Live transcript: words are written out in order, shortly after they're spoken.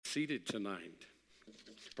seated tonight.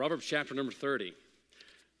 Proverbs chapter number 30.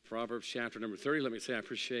 Proverbs chapter number 30. Let me say I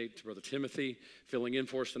appreciate Brother Timothy filling in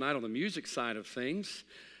for us tonight on the music side of things.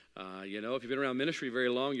 If you've been around ministry very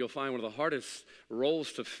long, you'll find one of the hardest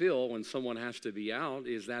roles to fill when someone has to be out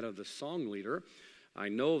is that of the song leader. I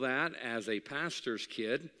know that as a pastor's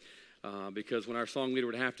kid, because when our song leader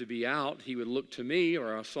would have to be out, he would look to me,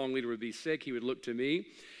 or our song leader would be sick, he would look to me.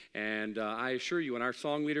 And I assure you, when our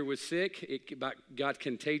song leader was sick, it got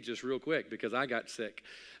contagious real quick because I got sick,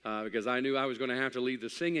 because I knew I was going to have to lead the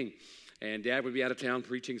singing. And Dad would be out of town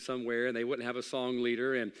preaching somewhere, and they wouldn't have a song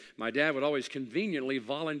leader. And my dad would always conveniently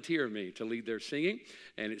volunteer me to lead their singing,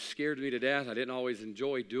 and it scared me to death. I didn't always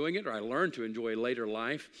enjoy doing it, or I learned to enjoy later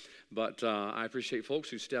life. But I appreciate folks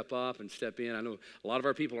who step up and step in. I know a lot of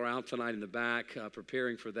our people are out tonight in the back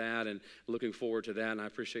preparing for that and looking forward to that. And I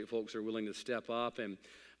appreciate folks who are willing to step up and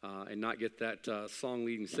not get that song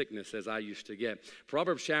leading sickness as I used to get.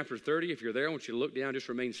 Proverbs chapter 30, if you're there, I want you to look down. Just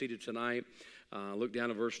remain seated tonight. Look down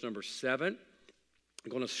at verse number 7. I'm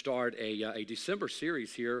going to start a December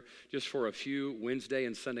series here just for a few Wednesday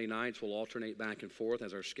and Sunday nights. We'll alternate back and forth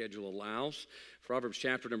as our schedule allows. Proverbs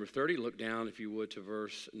chapter number 30, look down, if you would, to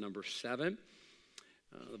verse number 7.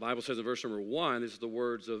 The Bible says in verse number 1, this is the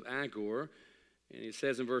words of Agur. And it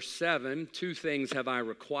says in verse 7, 2 things have I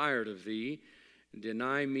required of thee.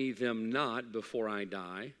 Deny me them not before I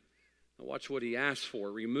die. Now watch what he asks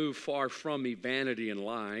for. Remove far from me vanity and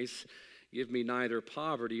lies. Give me neither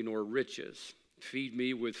poverty nor riches. Feed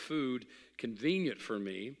me with food convenient for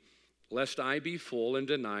me, lest I be full and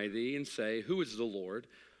deny thee and say, who is the Lord?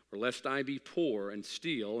 Or lest I be poor and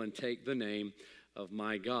steal and take the name of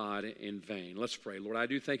my God in vain. Let's pray. Lord, I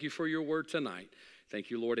do thank you for your word tonight. Thank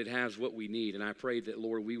you, Lord, it has what we need. And I pray that,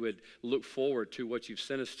 Lord, we would look forward to what you've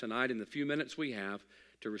sent us tonight in the few minutes we have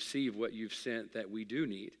to receive what you've sent that we do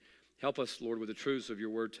need. Help us, Lord, with the truths of your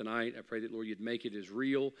word tonight. I pray that, Lord, you'd make it as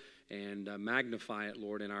real and magnify it,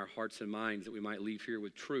 Lord, in our hearts and minds, that we might leave here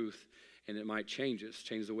with truth and it might change us,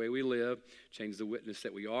 change the way we live, change the witness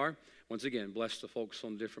that we are. Once again, bless the folks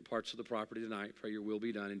on different parts of the property tonight. Pray your will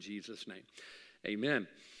be done in Jesus' name. Amen.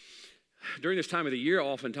 During this time of the year,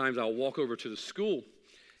 oftentimes I'll walk over to the school.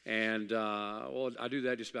 And, I do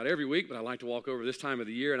that just about every week, but I like to walk over this time of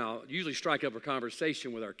the year, and I'll usually strike up a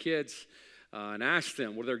conversation with our kids and ask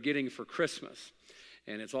them what they're getting for Christmas.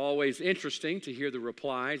 And it's always interesting to hear the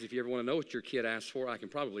replies. If you ever want to know what your kid asked for, I can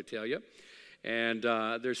probably tell you. And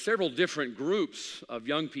there's several different groups of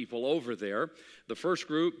young people over there. The first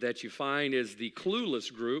group that you find is the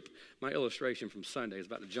clueless group. My illustration from Sunday is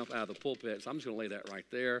about to jump out of the pulpit, so I'm just going to lay that right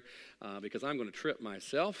there because I'm going to trip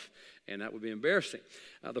myself, and that would be embarrassing.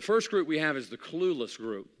 The first group we have is the clueless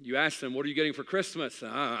group. You ask them, what are you getting for Christmas?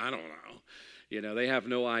 I don't know. They have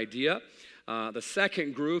no idea. The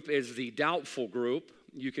second group is the doubtful group.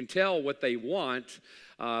 You can tell what they want,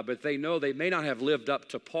 but they know they may not have lived up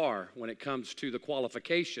to par when it comes to the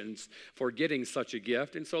qualifications for getting such a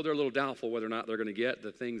gift, and so they're a little doubtful whether or not they're going to get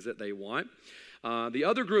the things that they want. The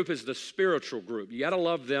other group is the spiritual group. You got to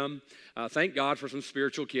love them. Thank God for some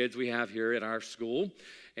spiritual kids we have here at our school.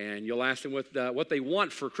 And you'll ask them what they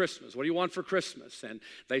want for Christmas. What do you want for Christmas? And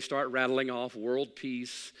they start rattling off world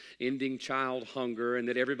peace, ending child hunger, and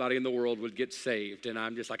that everybody in the world would get saved. And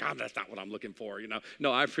I'm just like, that's not what I'm looking for,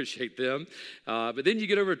 No, I appreciate them. But then you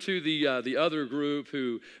get over to the other group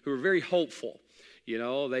who are very hopeful.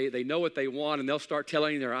 They know what they want, and they'll start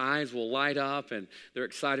telling you, their eyes will light up, and they're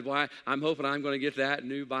excited. Boy, I'm hoping I'm going to get that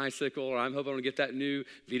new bicycle, or I'm hoping I'm going to get that new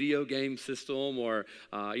video game system, or,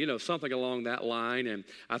 something along that line. And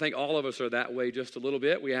I think all of us are that way just a little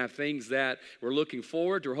bit. We have things that we're looking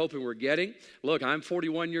forward to, we're hoping we're getting. Look, I'm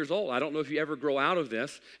 41 years old. I don't know if you ever grow out of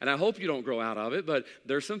this, and I hope you don't grow out of it, but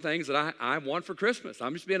there's some things that I want for Christmas.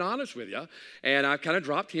 I'm just being honest with you. And I've kind of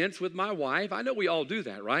dropped hints with my wife. I know we all do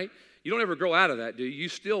that, right? You don't ever grow out of that, do you? You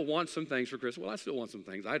still want some things for Christmas. Well, I still want some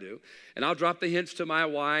things. I do. And I'll drop the hints to my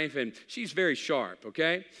wife, and she's very sharp,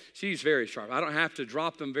 okay? She's very sharp. I don't have to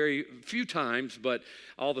drop them very few times, but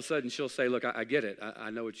all of a sudden she'll say, look, I get it. I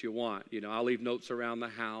know what you want. I'll leave notes around the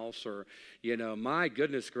house, or, my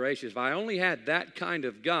goodness gracious, if I only had that kind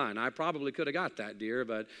of gun, I probably could have got that, dear,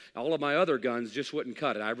 but all of my other guns just wouldn't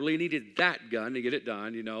cut it. I really needed that gun to get it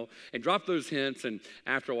done, and drop those hints, and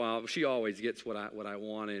after a while, she always gets what I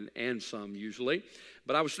want, and some usually.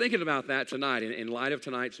 But I was thinking about that tonight in light of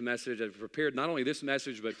tonight's message. I've prepared not only this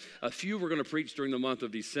message, but a few we're going to preach during the month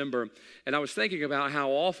of December. And I was thinking about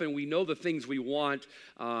how often we know the things we want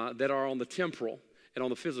that are on the temporal and on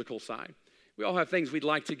the physical side. We all have things we'd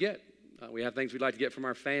like to get. We have things we'd like to get from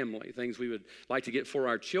our family, things we would like to get for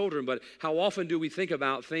our children. But how often do we think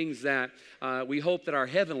about things that we hope that our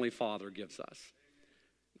Heavenly Father gives us?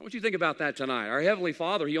 I want you to think about that tonight. Our Heavenly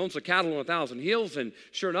Father, He owns the cattle on 1,000 hills, and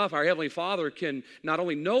sure enough, our Heavenly Father can not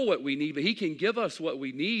only know what we need, but He can give us what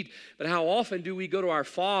we need. But how often do we go to our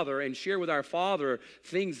Father and share with our Father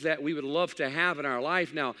things that we would love to have in our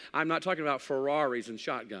life? Now, I'm not talking about Ferraris and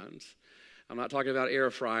shotguns. I'm not talking about air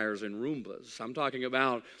fryers and Roombas. I'm talking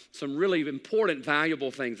about some really important, valuable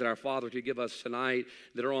things that our Father could give us tonight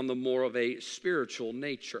that are on the more of a spiritual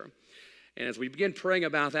nature. And as we begin praying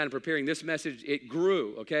about that and preparing this message, it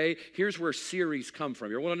grew, okay? Here's where series come from.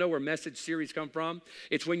 You want to know where message series come from?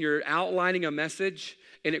 It's when you're outlining a message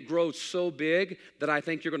and it grows so big that I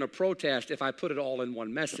think you're going to protest if I put it all in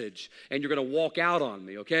one message. And you're going to walk out on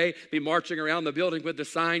me, okay? Be marching around the building with the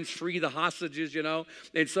signs, free the hostages, you know?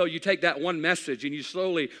 And so you take that one message and you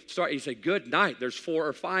slowly start, you say, good night, there's 4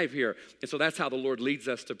 or 5 here. And so that's how the Lord leads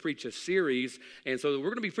us to preach a series. And so we're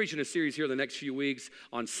going to be preaching a series here the next few weeks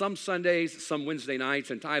on some Sundays, some Wednesday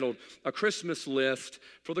nights, entitled A Christmas List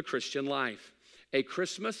for the Christian Life. A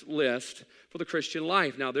Christmas list for the Christian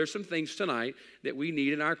life. Now, there's some things tonight that we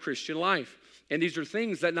need in our Christian life. And these are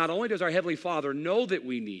things that not only does our Heavenly Father know that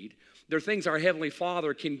we need, they're things our Heavenly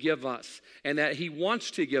Father can give us and that He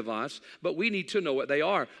wants to give us, but we need to know what they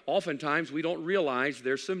are. Oftentimes, we don't realize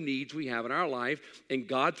there's some needs we have in our life, and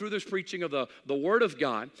God, through this preaching of the Word of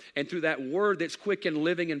God, and through that Word that's quick and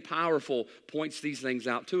living and powerful, points these things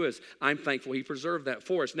out to us. I'm thankful He preserved that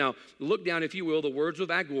for us. Now, look down, if you will, the words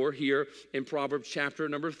of Agur here in Proverbs chapter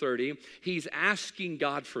number 30. He's asking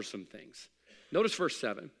God for some things. Notice verse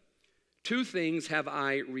 7. 2 things have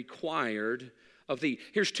I required of thee.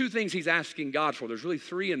 Here's 2 things he's asking God for. There's really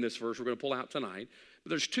 3 in this verse we're going to pull out tonight. But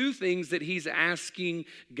there's 2 things that he's asking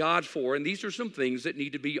God for, and these are some things that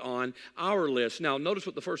need to be on our list. Now, notice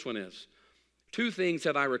what the first one is. 2 things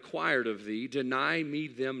have I required of thee, deny me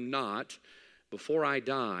them not before I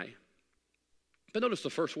die. But notice the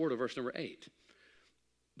first word of verse number 8.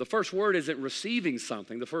 The first word isn't receiving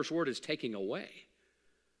something. The first word is taking away.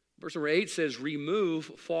 Verse number 8 says, remove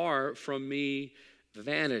far from me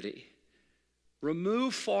vanity.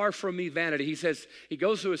 Remove far from me vanity. He says, he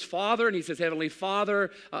goes to his Father and he says, Heavenly Father,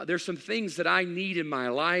 there's some things that I need in my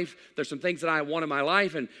life. There's some things that I want in my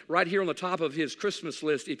life. And right here on the top of his Christmas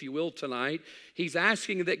list, if you will, tonight, he's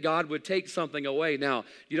asking that God would take something away. Now,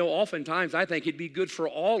 you know, oftentimes I think it'd be good for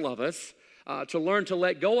all of us to learn to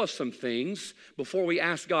let go of some things before we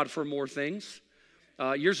ask God for more things.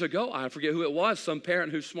 Years ago, I forget who it was, some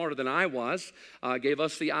parent who's smarter than I was, gave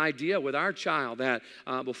us the idea with our child that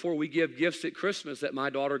before we give gifts at Christmas, that my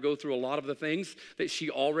daughter go through a lot of the things that she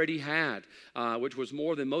already had, which was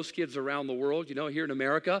more than most kids around the world. You know, here in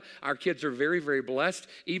America, our kids are very, very blessed.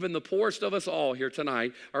 Even the poorest of us all here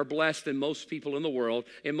tonight are blessed than most people in the world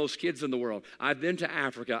and most kids in the world. I've been to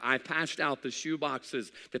Africa. I passed out the shoe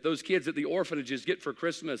boxes that those kids at the orphanages get for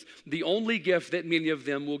Christmas. The only gift that many of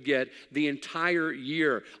them will get the entire year.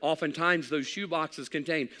 Oftentimes, those shoe boxes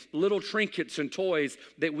contain little trinkets and toys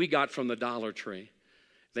that we got from the Dollar Tree.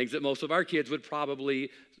 Things that most of our kids would probably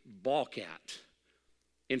balk at.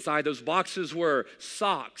 Inside those boxes were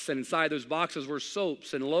socks, and inside those boxes were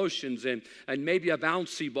soaps and lotions and maybe a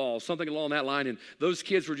bouncy ball, something along that line. And those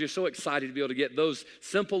kids were just so excited to be able to get those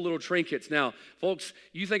simple little trinkets. Now, folks,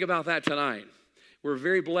 you think about that tonight. We're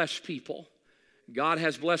very blessed people. God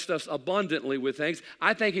has blessed us abundantly with things.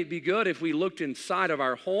 I think it'd be good if we looked inside of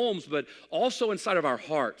our homes, but also inside of our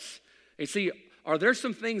hearts. And see, are there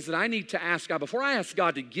some things that I need to ask God, before I ask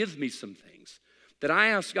God to give me some things, that I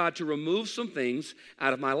ask God to remove some things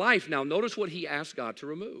out of my life? Now, notice what he asked God to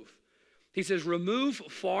remove. He says, remove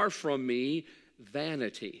far from me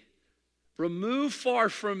vanity. Remove far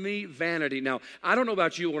from me vanity. Now, I don't know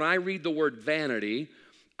about you, when I read the word vanity,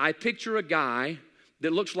 I picture a guy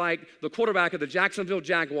that looks like the quarterback of the Jacksonville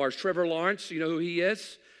Jaguars, Trevor Lawrence. You know who he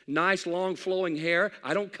is? Nice, long, flowing hair.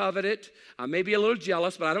 I don't covet it. I may be a little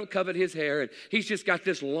jealous, but I don't covet his hair. And he's just got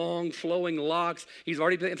this long, flowing locks. He's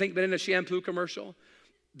already, been in a shampoo commercial.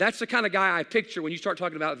 That's the kind of guy I picture when you start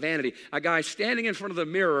talking about vanity. A guy standing in front of the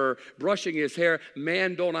mirror, brushing his hair.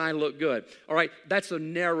 Man, don't I look good. All right, that's a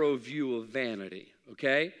narrow view of vanity,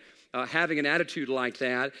 okay? Having an attitude like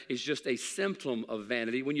that is just a symptom of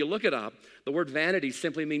vanity. When you look it up, the word vanity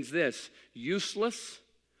simply means this: useless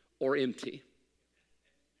or empty.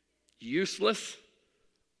 Useless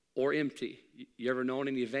or empty. You ever known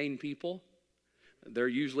any vain people? They're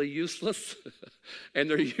usually useless and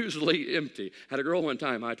they're usually empty. Had a girl one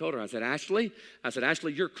time, I told her, I said, Ashley,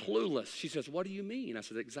 you're clueless. She says, what do you mean? I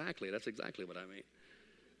said, exactly. That's exactly what I mean.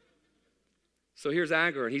 So here's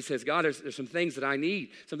Agar, and he says, God, there's some things that I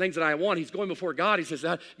need, some things that I want. He's going before God. He says,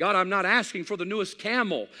 God, I'm not asking for the newest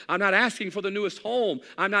camel. I'm not asking for the newest home.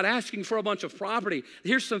 I'm not asking for a bunch of property.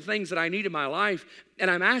 Here's some things that I need in my life, and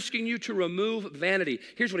I'm asking you to remove vanity.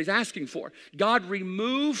 Here's what he's asking for. God,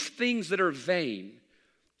 remove things that are vain,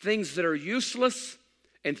 things that are useless,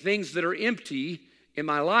 and things that are empty in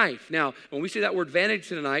my life. Now, when we see that word vanity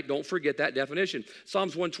tonight, don't forget that definition.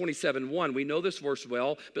 Psalms 127:1, we know this verse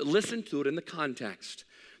well, but listen to it in the context.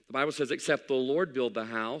 The Bible says, except the Lord build the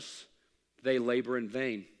house, they labor in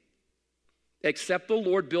vain. Except the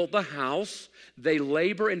Lord build the house, they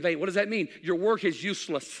labor in vain. What does that mean? Your work is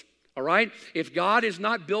useless. All right? If God is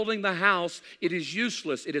not building the house, it is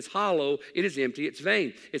useless, it is hollow, it is empty, it's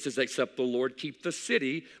vain. It says, except the Lord keep the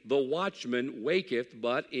city, the watchman waketh,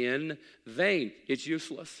 but in vain. It's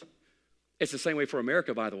useless. It's the same way for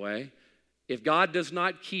America, by the way. If God does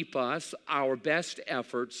not keep us, our best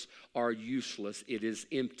efforts are useless. It is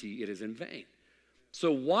empty, it is in vain.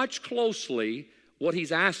 So watch closely what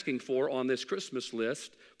he's asking for on this Christmas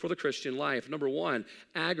list for the Christian life. Number one,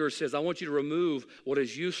 Agar says, I want you to remove what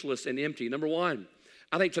is useless and empty. Number one,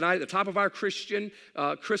 I think tonight at the top of our Christian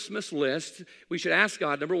Christmas list, we should ask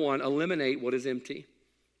God, number one, eliminate what is empty.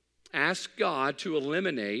 Ask God to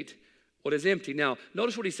eliminate what is empty. Now,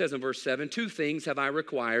 notice what he says in verse 7, 2 things have I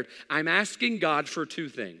required. I'm asking God for 2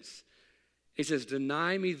 things. He says,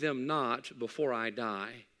 deny me them not before I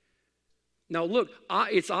die. Now look,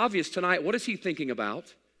 it's obvious tonight, what is he thinking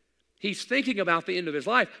about? He's thinking about the end of his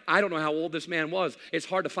life. I don't know how old this man was. It's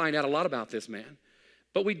hard to find out a lot about this man.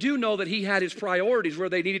 But we do know that he had his priorities where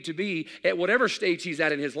they needed to be at whatever stage he's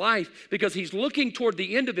at in his life, because he's looking toward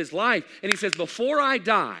the end of his life, and he says, before I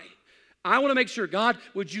die, I want to make sure, God,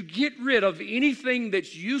 would you get rid of anything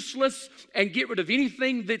that's useless and get rid of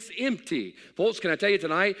anything that's empty? Folks, can I tell you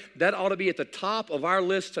tonight, that ought to be at the top of our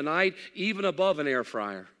list tonight, even above an air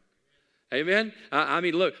fryer. Amen? I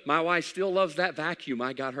mean, look, my wife still loves that vacuum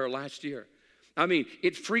I got her last year. I mean,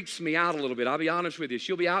 it freaks me out a little bit. I'll be honest with you.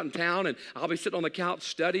 She'll be out in town, and I'll be sitting on the couch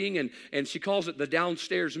studying, and she calls it the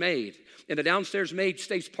downstairs maid. And the downstairs maid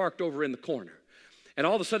stays parked over in the corner. And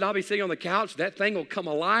all of a sudden, I'll be sitting on the couch. That thing will come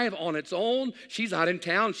alive on its own. She's out in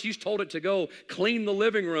town. She's told it to go clean the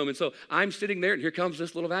living room. And so I'm sitting there, and here comes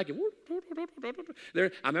this little vacuum.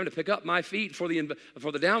 There, I'm having to pick up my feet for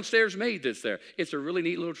the downstairs maid that's there. It's a really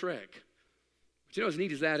neat little trick. But you know, as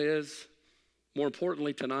neat as that is, more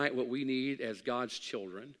importantly tonight, what we need as God's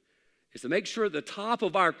children is to make sure at the top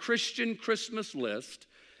of our Christian Christmas list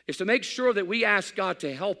is to make sure that we ask God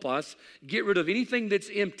to help us get rid of anything that's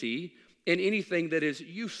empty and anything that is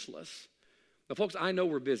useless. Now, folks, I know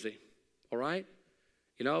we're busy, all right?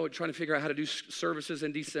 You know, we're trying to figure out how to do services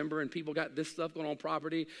in December, and people got this stuff going on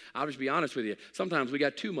property. I'll just be honest with you. Sometimes we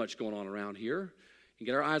got too much going on around here. And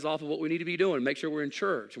get our eyes off of what we need to be doing, make sure we're in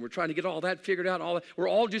church, and we're trying to get all that figured out. And all that. We're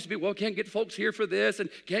all just, can't get folks here for this, and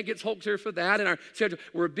can't get folks here for that. And our schedule,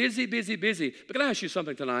 we're busy, busy, busy. But can I ask you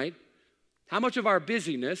something tonight? How much of our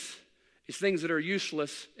busyness is things that are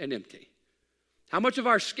useless and empty? How much of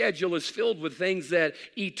our schedule is filled with things that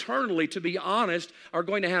eternally, to be honest, are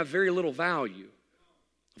going to have very little value?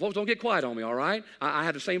 Folks, don't get quiet on me, all right? I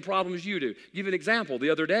have the same problem as you do. I'll give you an example. The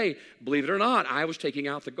other day, believe it or not, I was taking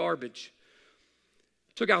out the garbage.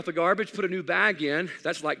 Took out the garbage, put a new bag in.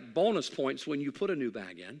 That's like bonus points when you put a new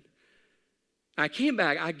bag in. I came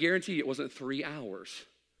back, I guarantee you it wasn't 3 hours.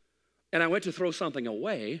 And I went to throw something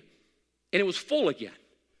away, and it was full again.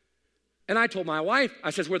 And I told my wife, I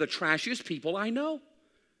says, we're the trashiest people I know.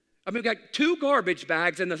 I mean, we got 2 garbage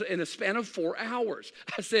bags in the span of 4 hours.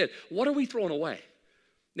 I said, what are we throwing away?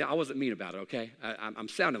 Now, I wasn't mean about it, okay? I'm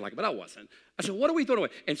sounding like it, but I wasn't. I said, what are we throwing away?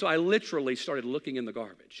 And so I literally started looking in the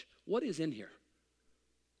garbage. What is in here?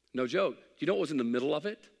 No joke. Do you know what was in the middle of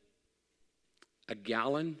it? A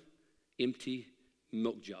gallon empty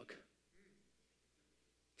milk jug.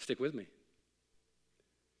 Stick with me.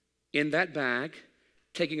 In that bag,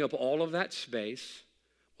 taking up all of that space,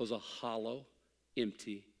 was a hollow,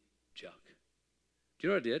 empty jug. Do you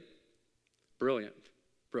know what I did? Brilliant,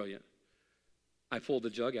 brilliant. I pulled the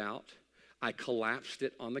jug out. I collapsed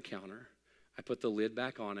it on the counter. I put the lid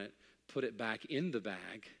back on it, put it back in the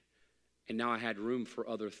bag, and now I had room for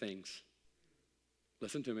other things.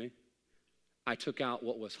 Listen to me. I took out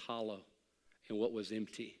what was hollow and what was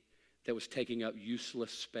empty, that was taking up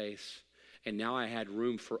useless space, and now I had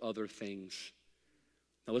room for other things.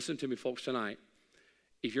 Now listen to me, folks, tonight.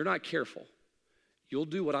 If you're not careful, you'll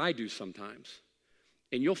do what I do sometimes,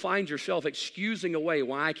 and you'll find yourself excusing away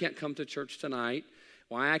why I can't come to church tonight,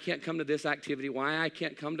 why I can't come to this activity, why I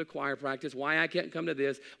can't come to choir practice, why I can't come to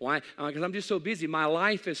this, why, because I'm just so busy. My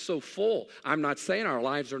life is so full. I'm not saying our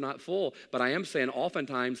lives are not full, but I am saying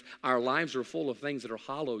oftentimes our lives are full of things that are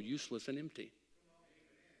hollow, useless, and empty.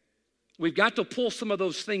 We've got to pull some of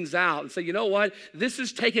those things out and say, you know what? This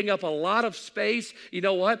is taking up a lot of space. You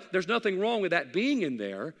know what? There's nothing wrong with that being in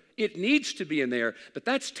there. It needs to be in there, but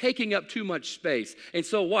that's taking up too much space. And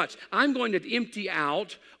so watch, I'm going to empty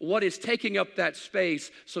out what is taking up that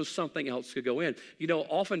space so something else could go in. You know,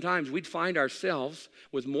 oftentimes we'd find ourselves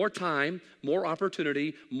with more time, more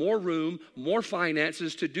opportunity, more room, more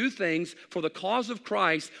finances to do things for the cause of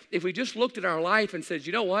Christ if we just looked at our life and said,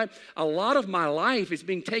 you know what? A lot of my life is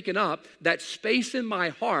being taken up, that space in my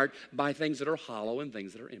heart, by things that are hollow and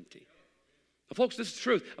things that are empty. Folks, this is the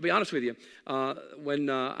truth. I'll be honest with you. When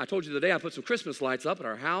I told you the day I put some Christmas lights up at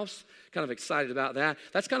our house, kind of excited about that.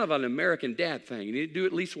 That's kind of an American dad thing. You need to do it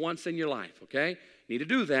at least once in your life, okay? You need to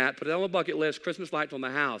do that. Put it on the bucket list, Christmas lights on the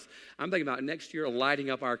house. I'm thinking about next year lighting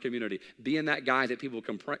up our community, being that guy that people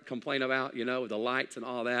complain about, you know, with the lights and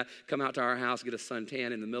all that. Come out to our house, get a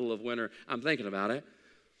suntan in the middle of winter. I'm thinking about it.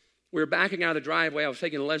 We were backing out of the driveway. I was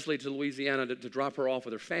taking Leslie to Louisiana to drop her off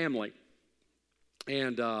with her family.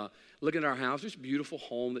 And looking at our house, this beautiful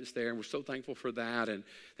home that's there, and we're so thankful for that. And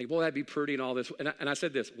think, boy, that'd be pretty and all this. And I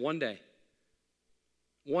said this, one day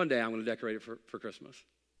I'm going to decorate it for Christmas.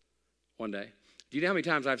 One day. Do you know how many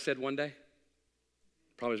times I've said one day?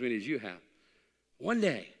 Probably as many as you have. One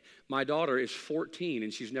day. My daughter is 14,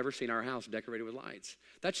 and she's never seen our house decorated with lights.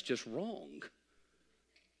 That's just wrong.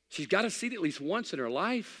 She's got to see it at least once in her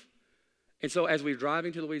life. And so as we were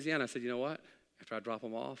driving to Louisiana, I said, you know what? After I drop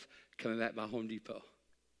them off, coming back by Home Depot.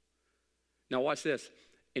 Now watch this.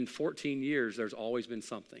 In 14 years, there's always been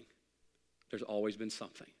something. There's always been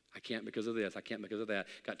something. I can't because of this. I can't because of that.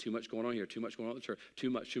 Got too much going on here. Too much going on at the church. Too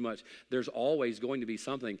much. There's always going to be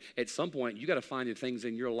something. At some point, you got to find the things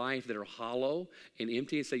in your life that are hollow and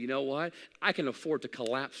empty and say, you know what? I can afford to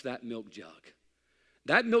collapse that milk jug.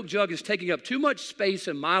 That milk jug is taking up too much space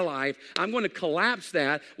in my life. I'm going to collapse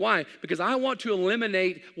that. Why? Because I want to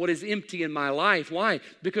eliminate what is empty in my life. Why?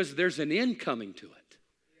 Because there's an end coming to it.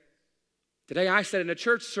 Today I sat in a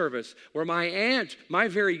church service where my aunt, my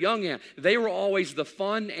very young aunt, they were always the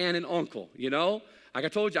fun aunt and uncle, you know? Like I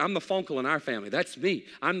told you, I'm the funkle in our family. That's me.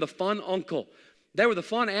 I'm the fun uncle. They were the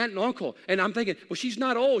fun aunt and uncle. And I'm thinking, well, she's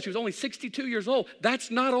not old. She was only 62 years old.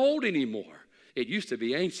 That's not old anymore. It used to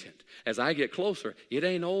be ancient. As I get closer, it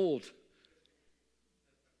ain't old.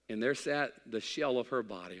 And there sat the shell of her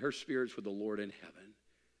body. Her spirit's with the Lord in heaven.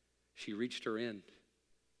 She reached her end.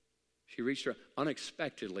 She reached her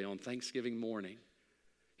unexpectedly on Thanksgiving morning.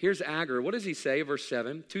 Here's Agur. What does he say? Verse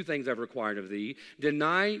 7, 2 things I've required of thee.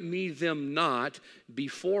 Deny me them not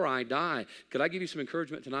before I die. Could I give you some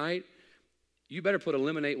encouragement tonight? You better put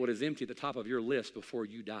eliminate what is empty at the top of your list before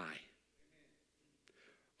you die.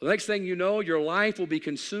 The next thing you know, your life will be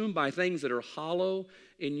consumed by things that are hollow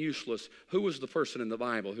and useless. Who was the person in the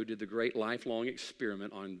Bible who did the great lifelong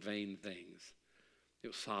experiment on vain things? It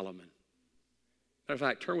was Solomon. Matter of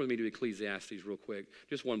fact, turn with me to Ecclesiastes real quick.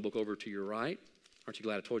 Just one book over to your right. Aren't you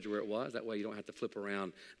glad I told you where it was? That way you don't have to flip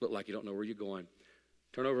around, look like you don't know where you're going.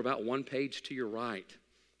 Turn over about one page to your right.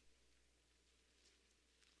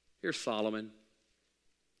 Here's Solomon.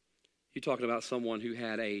 You're talking about someone who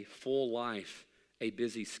had a full life, a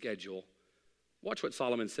busy schedule. Watch what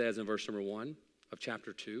Solomon says in verse number 1 of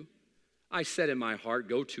chapter 2. I said in my heart,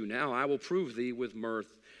 go to now, I will prove thee with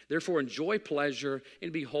mirth. Therefore enjoy pleasure,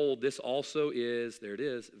 and behold, this also is, there it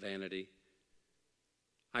is, vanity.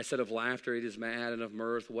 I said of laughter, it is mad, and of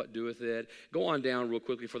mirth, what doeth it? Go on down real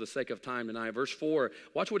quickly for the sake of time tonight. Verse 4,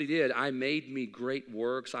 watch what he did. I made me great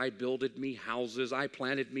works. I builded me houses. I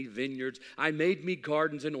planted me vineyards. I made me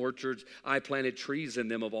gardens and orchards. I planted trees in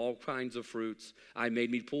them of all kinds of fruits. I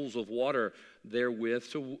made me pools of water therewith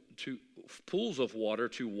pools of water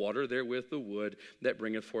to water therewith the wood that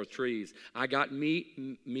bringeth forth trees. I got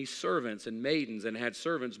me servants and maidens, and had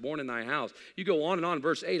servants born in thy house. You go on and on.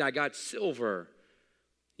 Verse 8, I got silver.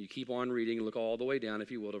 You keep on reading, look all the way down, if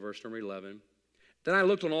you will, to verse number 11. Then I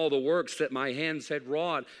looked on all the works that my hands had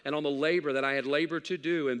wrought, and on the labor that I had labored to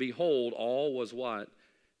do, and behold, all was what?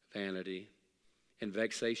 Vanity and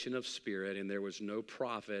vexation of spirit, and there was no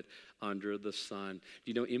profit under the sun.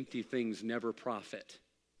 You know, empty things never profit.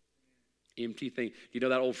 Empty thing. You know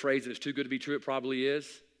that old phrase, that it's too good to be true, it probably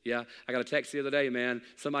is? Yeah, I got a text the other day, man.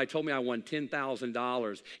 Somebody told me I won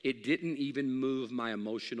 $10,000. It didn't even move my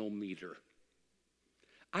emotional meter.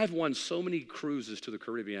 I've won so many cruises to the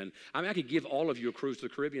Caribbean. I mean, I could give all of you a cruise to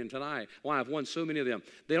the Caribbean tonight. Why? I've won so many of them.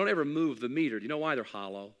 They don't ever move the meter. Do you know why? They're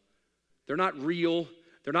hollow. They're not real.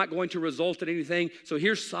 They're not going to result in anything. So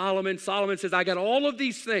here's Solomon. Solomon says, I got all of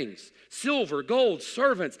these things, silver, gold,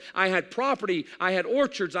 servants. I had property. I had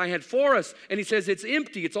orchards. I had forests. And he says, it's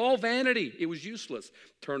empty. It's all vanity. It was useless.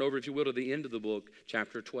 Turn over, if you will, to the end of the book,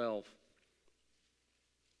 chapter 12.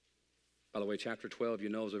 By the way, chapter 12, you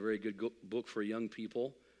know, is a very good book for young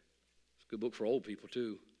people. It's a good book for old people,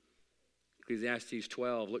 too. Ecclesiastes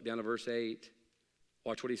 12, look down to verse 8.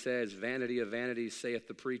 Watch what he says. Vanity of vanities, saith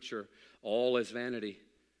the preacher. All is vanity.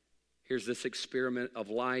 Here's this experiment of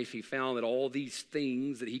life. He found that all these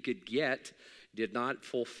things that he could get did not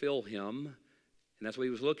fulfill him. And that's what he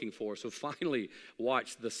was looking for. So finally,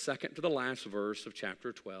 watch the second to the last verse of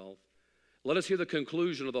chapter 12. Let us hear the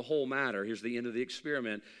conclusion of the whole matter. Here's the end of the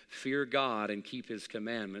experiment. Fear God and keep his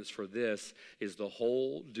commandments, for this is the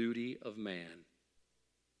whole duty of man.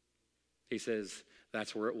 He says,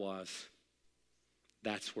 that's where it was.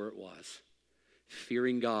 That's where it was.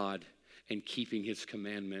 Fearing God and keeping his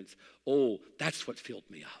commandments. Oh, that's what filled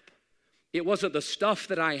me up. It wasn't the stuff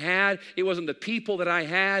that I had. It wasn't the people that I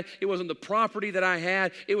had. It wasn't the property that I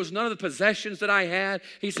had. It was none of the possessions that I had.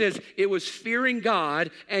 He says it was fearing God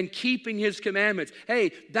and keeping his commandments.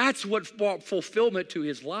 Hey, that's what brought fulfillment to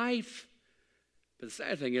his life. But the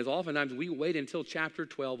sad thing is, oftentimes we wait until chapter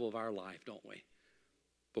 12 of our life, don't we?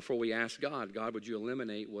 Before we ask God, God, would you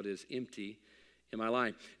eliminate what is empty in my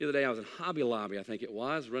life? The other day I was in Hobby Lobby, I think it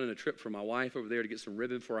was, running a trip for my wife over there to get some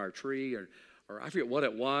ribbon for our tree, or I forget what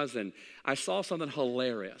it was, and I saw something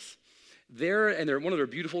hilarious. There, and one of their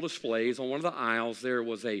beautiful displays, on one of the aisles, there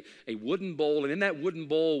was a wooden bowl, and in that wooden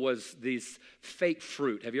bowl was this fake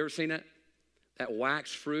fruit. Have you ever seen that? That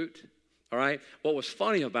wax fruit? All right? What was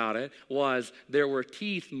funny about it was there were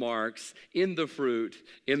teeth marks in the fruit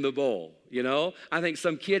in the bowl, you know? I think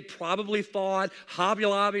some kid probably thought Hobby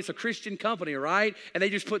Lobby is a Christian company, right? And they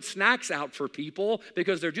just put snacks out for people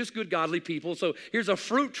because they're just good, godly people. So here's a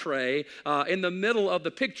fruit tray in the middle of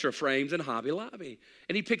the picture frames in Hobby Lobby.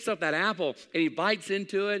 And he picks up that apple and he bites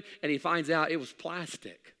into it and he finds out it was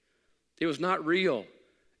plastic. It was not real.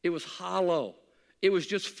 It was hollow. It was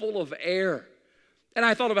just full of air. And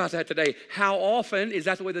I thought about that today. How often is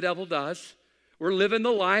that the way the devil does? We're living the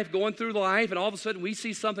life, going through life, and all of a sudden we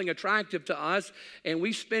see something attractive to us, and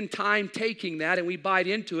we spend time taking that, and we bite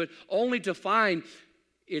into it, only to find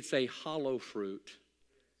it's a hollow fruit.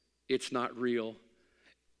 It's not real.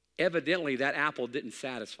 Evidently, that apple didn't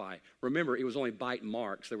satisfy. Remember, it was only bite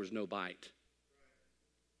marks. There was no bite.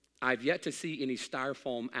 I've yet to see any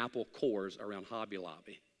styrofoam apple cores around Hobby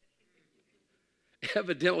Lobby.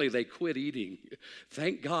 Evidently, they quit eating.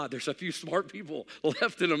 Thank God there's a few smart people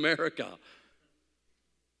left in America.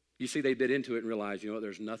 You see, they bit into it and realized, you know what,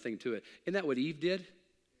 there's nothing to it. Isn't that what Eve did?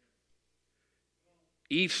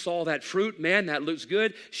 Eve saw that fruit. Man, that looks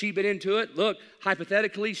good. She bit into it. Look,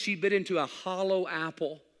 hypothetically, she bit into a hollow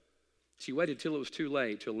apple. She waited till it was too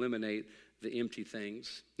late to eliminate the empty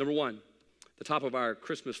things. Number one, the top of our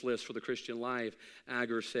Christmas list for the Christian life,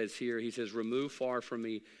 Agur says here, he says, remove far from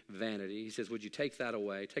me vanity. He says, would you take that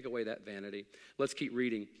away? Take away that vanity. Let's keep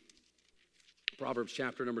reading. Proverbs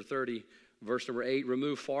chapter number 30, verse number 8,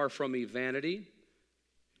 remove far from me vanity.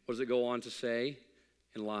 What does it go on to say?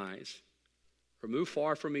 And lies. Remove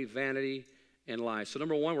far from me vanity and lies. So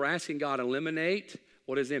number one, we're asking God, eliminate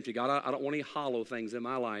what is empty. God, I don't want any hollow things in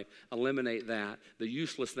my life. Eliminate that. The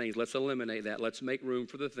useless things, let's eliminate that. Let's make room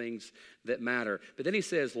for the things that matter. But then he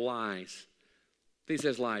says lies. He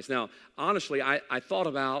says lies. Now, honestly, I thought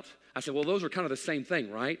about, I said, well, those are kind of the same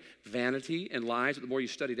thing, right? Vanity and lies. But the more you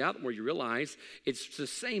study it out, the more you realize it's the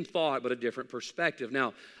same thought, but a different perspective.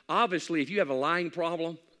 Now, obviously, if you have a lying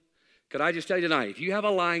problem, could I just tell you tonight, if you have a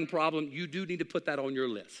lying problem, you do need to put that on your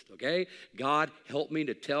list, okay? God, help me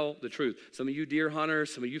to tell the truth. Some of you deer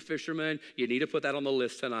hunters, some of you fishermen, you need to put that on the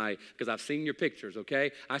list tonight because I've seen your pictures,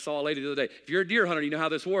 okay? I saw a lady the other day. If you're a deer hunter, you know how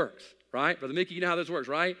this works, right? Brother Mickey, you know how this works,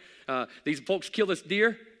 right? These folks kill this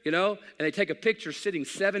deer, you know, and they take a picture sitting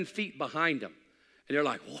 7 feet behind them. And they're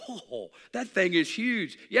like, whoa, that thing is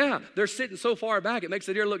huge. Yeah, they're sitting so far back, it makes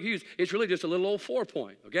the deer look huge. It's really just a little old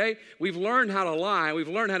 4-point, okay? We've learned how to lie. We've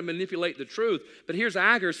learned how to manipulate the truth. But here's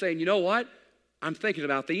Agur saying, you know what? I'm thinking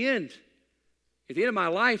about the end. At the end of my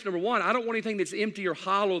life, number one, I don't want anything that's empty or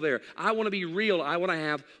hollow there. I want to be real. I want to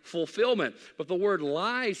have fulfillment. But the word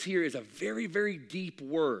lies here is a very, very deep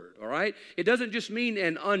word, all right? It doesn't just mean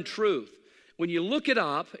an untruth. When you look it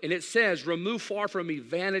up and it says, remove far from me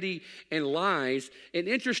vanity and lies, an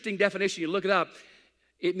interesting definition, you look it up,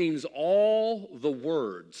 it means all the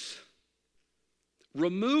words.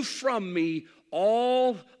 Remove from me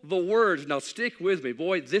all the words. Now stick with me.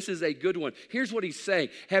 Boy, this is a good one. Here's what he's saying.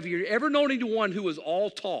 Have you ever known anyone who was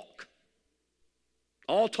all talk?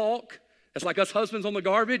 All talk? It's like us husbands on the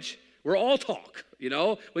garbage. We're all talk,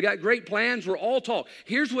 We got great plans. We're all talk.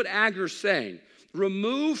 Here's what Agur's saying.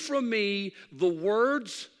 Remove from me the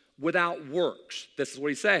words without works. This is what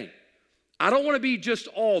he's saying. I don't want to be just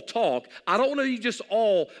all talk. I don't want to be just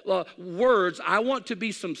all words. I want to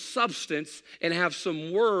be some substance and have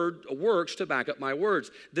some works to back up my words.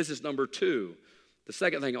 This is number 2. The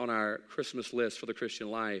second thing on our Christmas list for the Christian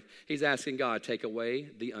life, he's asking God, take away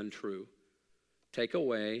the untrue. Take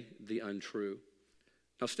away the untrue.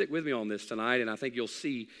 Now stick with me on this tonight, and I think you'll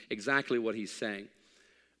see exactly what he's saying.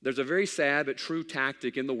 There's a very sad but true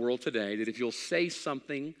tactic in the world today that if you'll say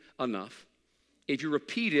something enough, if you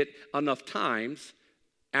repeat it enough times,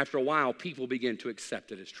 after a while, people begin to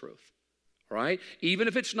accept it as truth. All right? Even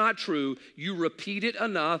if it's not true, you repeat it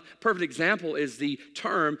enough. Perfect example is the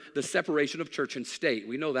term, the separation of church and state.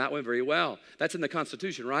 We know that one very well. That's in the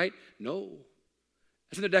Constitution, right? No.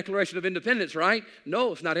 That's in the Declaration of Independence, right?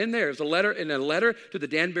 No, it's not in there. It's a letter to the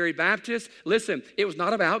Danbury Baptists. Listen, it was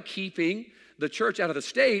not about keeping the church out of the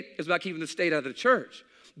state. It was about keeping the state out of the church.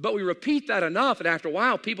 But we repeat that enough, and after a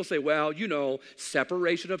while, people say, well,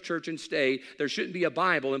 separation of church and state. There shouldn't be a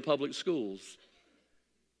Bible in public schools.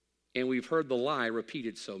 And we've heard the lie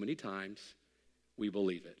repeated so many times, we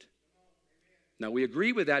believe it. Now, we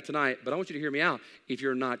agree with that tonight, but I want you to hear me out. If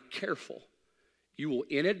you're not careful, you will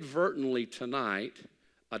inadvertently tonight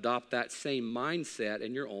adopt that same mindset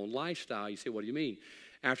in your own lifestyle. You say, what do you mean?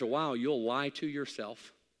 After a while, you'll lie to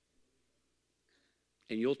yourself.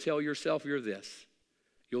 And you'll tell yourself you're this.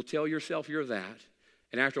 You'll tell yourself you're that.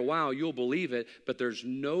 And after a while, you'll believe it, but there's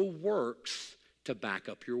no works to back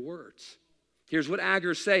up your words. Here's what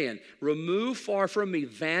Agur's saying. Remove far from me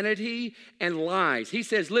vanity and lies. He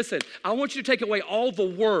says, listen, I want you to take away all the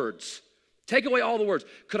words. Take away all the words.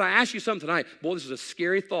 Could I ask you something tonight? Boy, this is a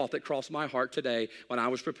scary thought that crossed my heart today when I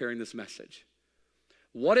was preparing this message.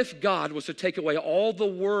 What if God was to take away all the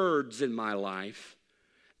words in my life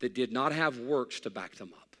that did not have works to back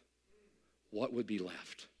them up? What would be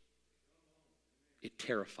left? It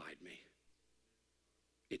terrified me.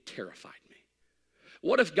 It terrified me.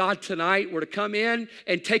 What if God tonight were to come in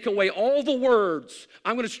and take away all the words?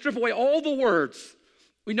 I'm going to strip away all the words.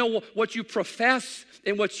 We know what you profess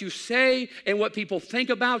and what you say and what people think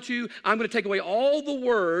about you. I'm going to take away all the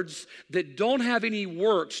words that don't have any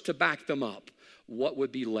works to back them up. What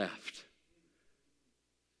would be left?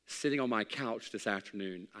 Sitting on my couch this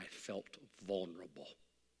afternoon, I felt vulnerable.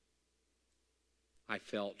 I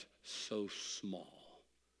felt so small.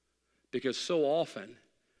 Because so often,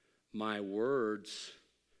 my words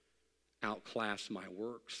outclass my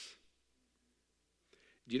works.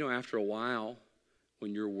 Do you know after a while,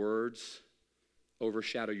 when your words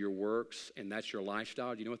overshadow your works and that's your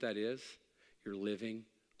lifestyle, do you know what that is? You're living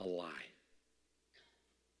a lie.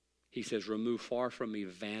 He says, remove far from me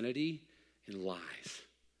vanity and lies.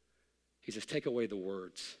 He says, take away the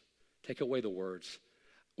words. Take away the words.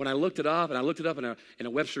 When I looked it up, in a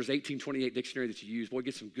Webster's 1828 dictionary that you use, boy,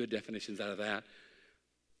 get some good definitions out of that.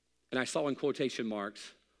 And I saw in quotation marks,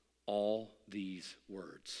 all these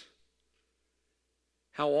words.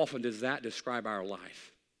 How often does that describe our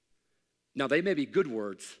life? Now, they may be good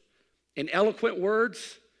words and eloquent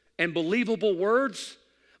words and believable words,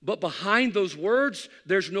 but behind those words,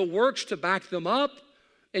 there's no works to back them up.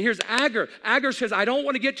 And here's Agur. Agur says, I don't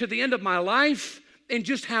want to get to the end of my life and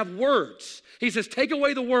just have words. He says, take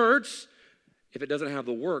away the words if it doesn't have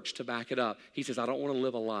the works to back it up. He says, I don't want to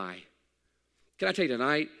live a lie. Can I tell you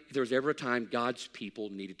tonight, if there was ever a time God's people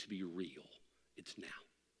needed to be real, it's now.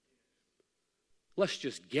 Let's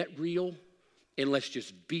just get real and let's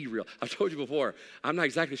just be real. I've told you before, I'm not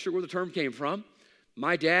exactly sure where the term came from.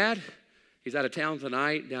 My dad, he's out of town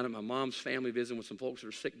tonight, down at my mom's family visiting with some folks that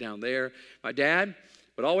are sick down there. My dad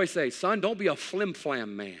would always say, son, don't be a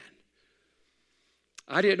flim-flam man.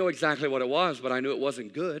 I didn't know exactly what it was, but I knew it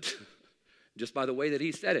wasn't good. Just by the way that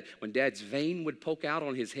he said it. When Dad's vein would poke out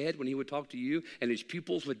on his head when he would talk to you and his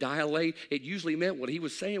pupils would dilate, it usually meant what he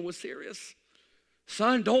was saying was serious.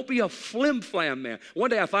 Son, don't be a flim-flam man. One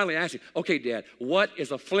day I finally asked him, okay, Dad, what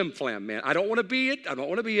is a flim-flam man? I don't want to be it. I don't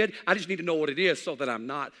want to be it. I just need to know what it is so that I'm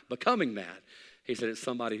not becoming that. He said, it's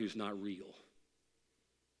somebody who's not real.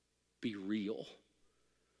 Be real.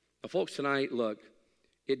 Now, folks, tonight, look,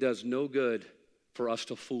 it does no good for us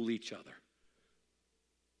to fool each other.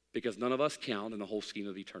 Because none of us count in the whole scheme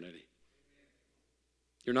of eternity.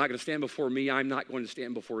 You're not going to stand before me. I'm not going to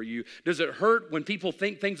stand before you. Does it hurt when people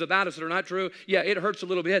think things about us that are not true? Yeah, it hurts a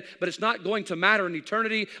little bit, but it's not going to matter in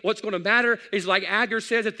eternity. What's going to matter is, like Agur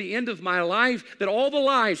says, at the end of my life, that all the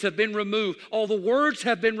lies have been removed, all the words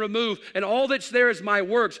have been removed, and all that's there is my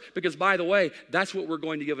works. Because, by the way, that's what we're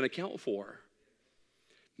going to give an account for.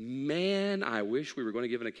 Man, I wish we were going to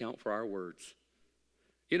give an account for our words.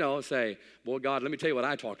 You know, say, boy, God, let me tell you what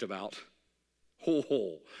I talked about.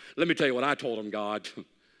 Let me tell you what I told him, God.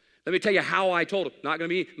 Let me tell you how I told him. Not going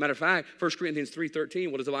to be, matter of fact, 1 Corinthians 3:13,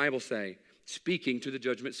 what does the Bible say? Speaking to the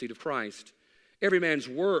judgment seat of Christ. Every man's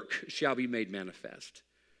work shall be made manifest,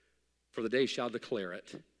 for the day shall declare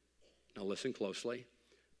it. Now listen closely,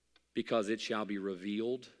 because it shall be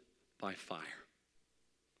revealed by fire.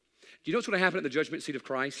 Do you know what's going to happen at the judgment seat of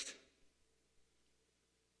Christ?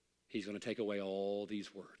 He's going to take away all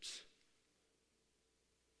these words.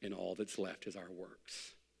 And all that's left is our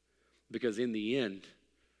works. Because in the end,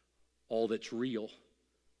 all that's real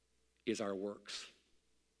is our works.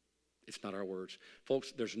 It's not our words.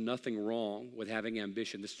 Folks, there's nothing wrong with having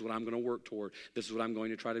ambition. This is what I'm going to work toward. This is what I'm going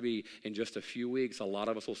to try to be. In just a few weeks, a lot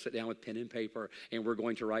of us will sit down with pen and paper, and we're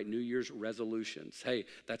going to write New Year's resolutions. Hey,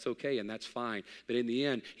 that's okay, and that's fine. But in the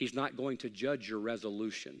end, he's not going to judge your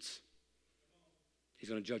resolutions. He's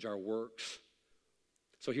going to judge our works.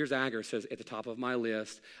 So here's Agur says, at the top of my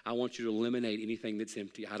list, I want you to eliminate anything that's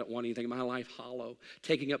empty. I don't want anything in my life hollow,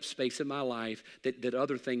 taking up space in my life that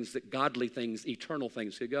other things, that godly things, eternal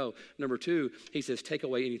things could go. Number 2, he says, take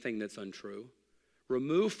away anything that's untrue.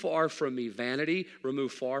 Remove far from me vanity.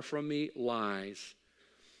 Remove far from me lies.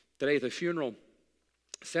 Today at the funeral,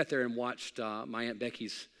 I sat there and watched my Aunt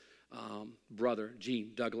Becky's brother,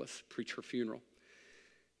 Gene Douglas, preach her funeral.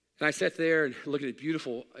 And I sat there and looked at it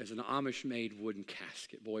beautiful as an Amish-made wooden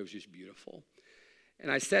casket. Boy, it was just beautiful.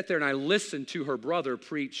 And I sat there and I listened to her brother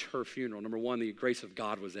preach her funeral. Number 1, the grace of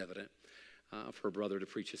God was evident for her brother to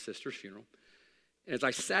preach his sister's funeral. And as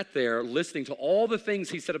I sat there listening to all the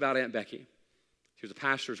things he said about Aunt Becky, she was a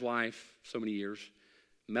pastor's wife so many years,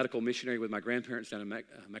 medical missionary with my grandparents down in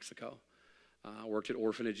Mexico, worked at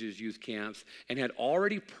orphanages, youth camps, and had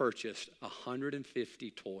already purchased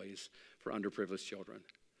 150 toys for underprivileged children.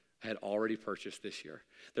 I had already purchased this year.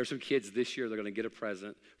 There's some kids this year that are going to get a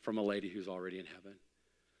present from a lady who's already in heaven.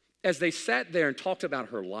 As they sat there and talked about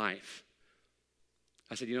her life,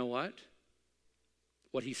 I said, you know what?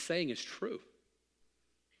 What he's saying is true.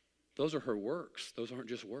 Those are her works. Those aren't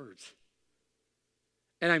just words.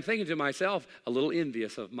 And I'm thinking to myself, a little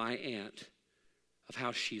envious of my aunt, of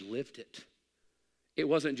how she lived it. It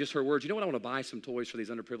wasn't just her words. You know what? I want to buy some toys for these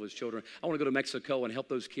underprivileged children. I want to go to Mexico and help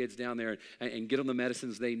those kids down there and get them the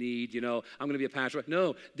medicines they need. You know, I'm going to be a pastor.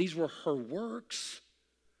 No, these were her works.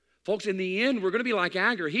 Folks, in the end, we're going to be like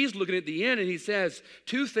Agur. He's looking at the end and he says,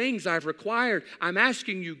 2 things I've required. I'm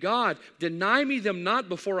asking you, God, deny me them not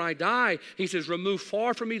before I die. He says, remove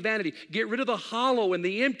far from me vanity. Get rid of the hollow and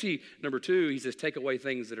the empty. Number 2, he says, take away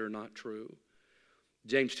things that are not true.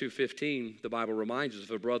 James 2:15, the Bible reminds us, if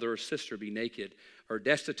a brother or sister be naked or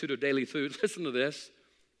destitute of daily food, listen to this,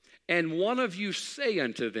 and one of you say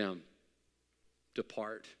unto them,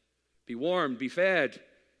 depart, be warmed, be fed.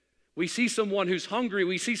 We see someone who's hungry,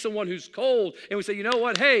 we see someone who's cold, and we say, you know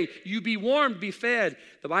what, hey, you be warmed, be fed.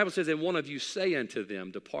 The Bible says, and one of you say unto them,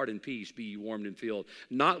 depart in peace, be ye warmed and filled.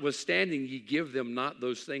 Notwithstanding, ye give them not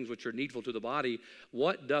those things which are needful to the body.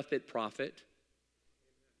 What doth it profit?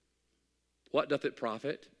 What doth it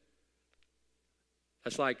profit?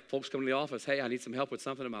 That's like folks coming to the office, hey, I need some help with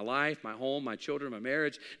something in my life, my home, my children, my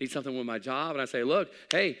marriage, need something with my job. And I say, look,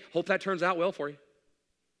 hey, hope that turns out well for you.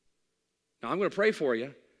 Now, I'm going to pray for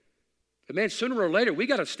you. But man, sooner or later, we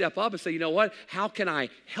got to step up and say, you know what? How can I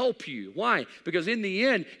help you? Why? Because in the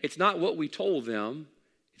end, it's not what we told them,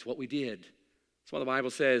 it's what we did. That's why the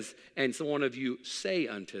Bible says, and so one of you say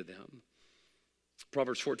unto them.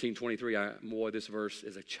 Proverbs 14:23, boy, this verse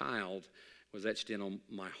as a child was etched in on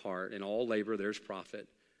my heart. In all labor there's profit,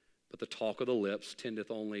 but the talk of the lips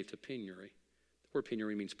tendeth only to penury. The word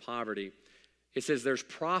penury means poverty. It says there's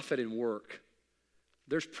profit in work.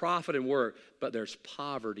 There's profit in work, but there's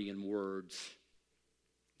poverty in words.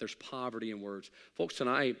 There's poverty in words. Folks,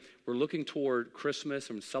 tonight we're looking toward Christmas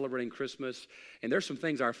and celebrating Christmas, and there's some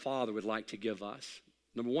things our Father would like to give us.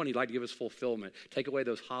 Number 1, he'd like to give us fulfillment. Take away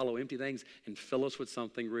those hollow, empty things and fill us with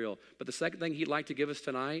something real. But the second thing he'd like to give us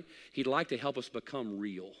tonight, he'd like to help us become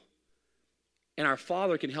real. And our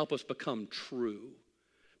Father can help us become true.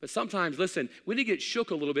 But sometimes, listen, we need to get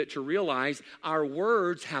shook a little bit to realize our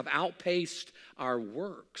words have outpaced our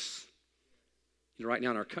works. You know, right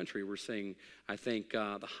now in our country, we're seeing, I think,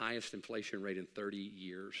 the highest inflation rate in 30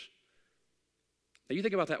 years. Now, you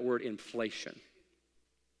think about that word inflation.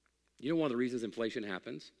 You know one of the reasons inflation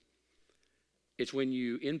happens? It's when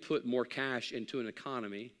you input more cash into an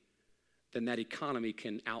economy than that economy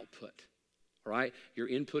can output, all right? You're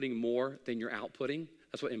inputting more than you're outputting.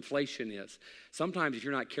 That's what inflation is. Sometimes if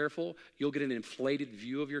you're not careful, you'll get an inflated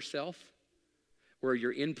view of yourself where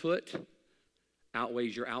your input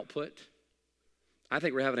outweighs your output. I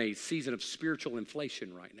think we're having a season of spiritual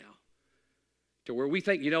inflation right now, to where we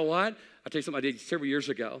think, you know what? I'll tell you something I did several years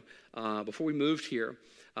ago. Before we moved here,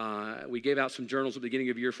 we gave out some journals at the beginning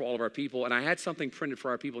of the year for all of our people, and I had something printed for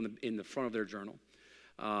our people in the front of their journal.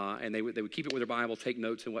 And they would keep it with their Bible, take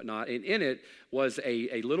notes and whatnot. And in it was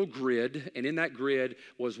a little grid, and in that grid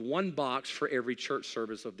was one box for every church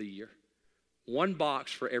service of the year. One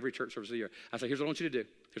box for every church service of the year. I said, here's what I want you to do.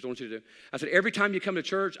 Here's what I want you to do. I said, every time you come to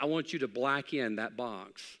church, I want you to black in that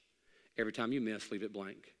box. Every time you miss, leave it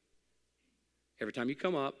blank. Every time you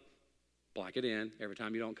come up, black it in. Every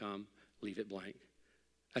time you don't come, leave it blank.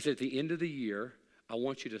 I said, at the end of the year, I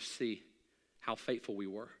want you to see how faithful we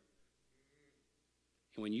were.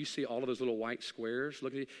 And when you see all of those little white squares,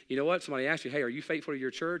 look at you know what? Somebody asks you, hey, are you faithful to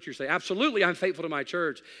your church? You say, absolutely, I'm faithful to my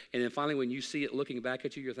church. And then finally, when you see it looking back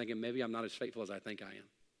at you, you're thinking, maybe I'm not as faithful as I think I am.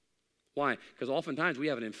 Why? Because oftentimes we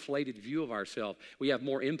have an inflated view of ourselves. We have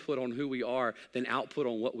more input on who we are than output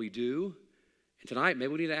on what we do. And tonight,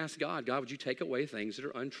 maybe we need to ask God, God, would you take away things that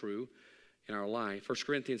are untrue in our life? 1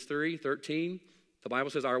 Corinthians 3:13, the Bible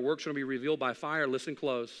says, our works are going to be revealed by fire. Listen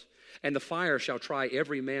close. And the fire shall try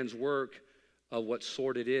every man's work of what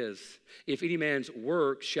sort it is. If any man's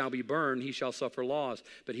work shall be burned, he shall suffer loss,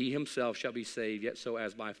 but he himself shall be saved, yet so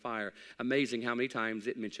as by fire. Amazing how many times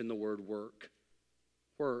it mentioned the word work.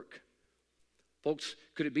 Work. Folks,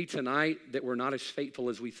 could it be tonight that we're not as faithful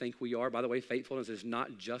as we think we are? By the way, faithfulness is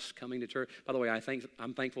not just coming to church. By the way,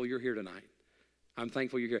 I'm thankful you're here tonight. I'm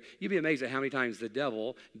thankful you're here. You'd be amazed at how many times the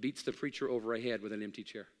devil beats the preacher over a head with an empty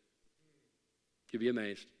chair. You'd be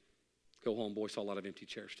amazed. Go home, boy, saw a lot of empty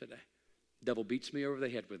chairs today. Devil beats me over the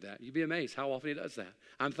head with that. You'd be amazed how often he does that.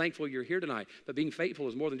 I'm thankful you're here tonight, but being faithful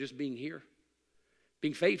is more than just being here.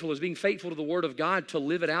 Being faithful is being faithful to the Word of God, to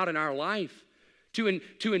live it out in our life,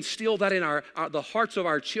 to instill that in the hearts of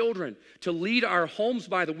our children, to lead our homes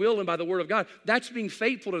by the will and by the Word of God. That's being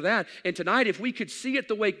faithful to that. And tonight, if we could see it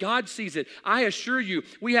the way God sees it, I assure you,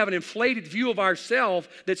 we have an inflated view of ourselves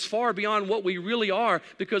that's far beyond what we really are,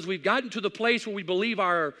 because we've gotten to the place where we believe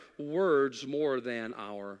our words more than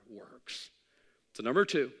our works. So number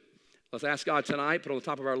 2, let's ask God tonight, put on the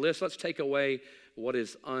top of our list, let's take away what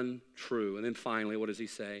is untrue. And then finally, what does he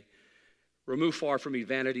say? Remove far from me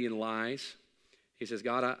vanity and lies. He says,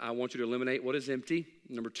 God, I want you to eliminate what is empty.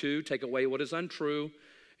 Number 2, take away what is untrue.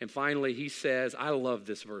 And finally, he says, I love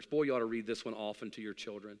this verse. Boy, you ought to read this one often to your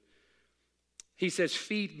children. He says,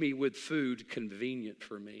 feed me with food convenient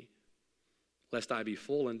for me, lest I be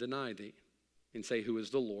full and deny thee, and say, who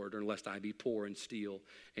is the Lord, or lest I be poor and steal,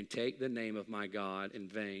 and take the name of my God in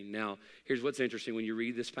vain. Now, here's what's interesting. When you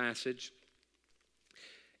read this passage,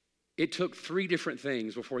 it took 3 different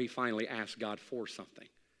things before he finally asked God for something.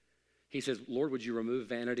 He says, Lord, would you remove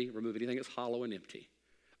vanity, remove anything that's hollow and empty?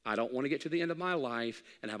 I don't want to get to the end of my life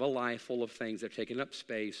and have a life full of things that have taken up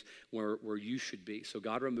space where you should be. So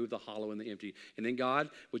God, remove the hollow and the empty. And then God,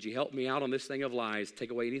 would you help me out on this thing of lies,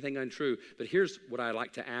 take away anything untrue? But here's what I'd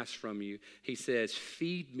like to ask from you. He says,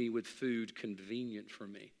 feed me with food convenient for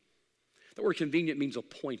me. The word convenient means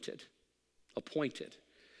appointed. Appointed.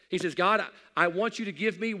 He says, God, I want you to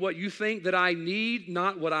give me what you think that I need,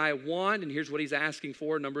 not what I want. And here's what he's asking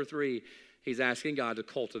for. Number 3, he's asking God to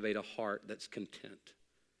cultivate a heart that's content.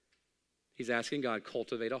 He's asking God,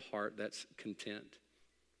 cultivate a heart that's content.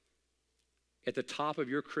 At the top of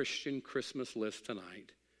your Christian Christmas list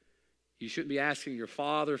tonight, you shouldn't be asking your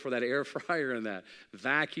father for that air fryer and that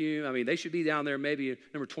vacuum. I mean, they should be down there maybe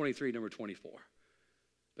number 23, number 24.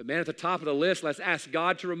 But man, at the top of the list, let's ask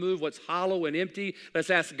God to remove what's hollow and empty. Let's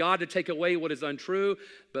ask God to take away what is untrue.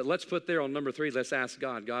 But let's put there on number 3, let's ask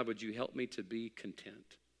God, God, would you help me to be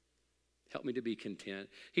content? Help me to be content.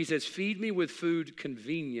 He says, feed me with food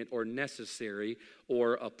convenient or necessary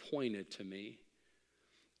or appointed to me.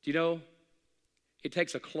 Do you know, it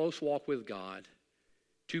takes a close walk with God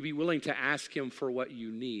to be willing to ask him for what you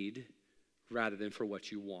need rather than for what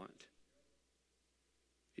you want.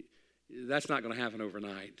 That's not going to happen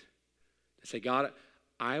overnight. I say, God,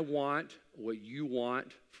 I want what you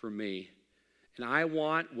want for me. And I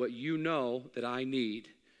want what you know that I need.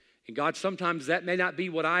 And God, sometimes that may not be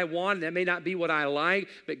what I want, that may not be what I like,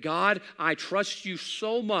 but God, I trust you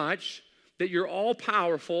so much that you're all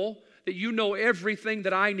powerful, that you know everything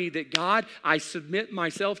that I need, that God, I submit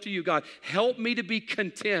myself to you. God, help me to be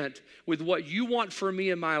content with what you want for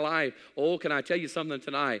me in my life. Oh, can I tell you something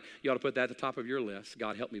tonight? You ought to put that at the top of your list.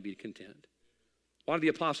 God, help me be content. Why did the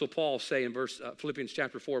Apostle Paul say in Philippians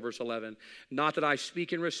chapter 4, verse 11, not that I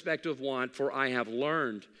speak in respect of want, for I have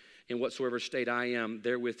learned in whatsoever state I am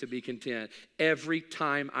therewith to be content. Every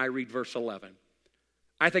time I read verse 11,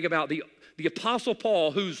 I think about the Apostle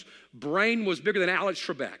Paul, whose brain was bigger than Alex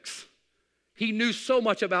Trebek's. He knew so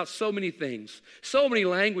much about so many things, so many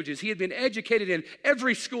languages. He had been educated in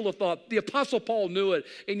every school of thought. The Apostle Paul knew it,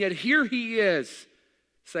 and yet here he is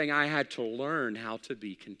saying, I had to learn how to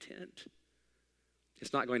be content.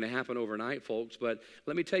 It's not going to happen overnight, folks, but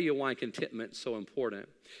let me tell you why contentment is so important.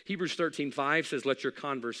 Hebrews 13:5 says, let your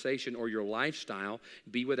conversation or your lifestyle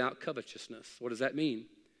be without covetousness. What does that mean?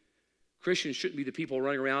 Christians shouldn't be the people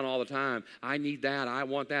running around all the time. I need that. I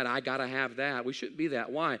want that. I got to have that. We shouldn't be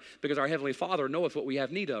that. Why? Because our Heavenly Father knoweth what we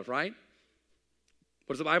have need of, right?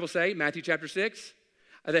 What does the Bible say? Matthew chapter 6.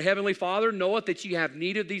 The Heavenly Father knoweth that ye have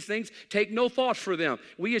need of these things. Take no thought for them.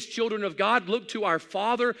 We as children of God look to our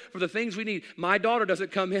Father for the things we need. My daughter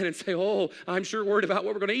doesn't come in and say, oh, I'm sure worried about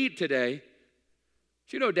what we're going to eat today.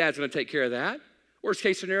 So you know Dad's going to take care of that. Worst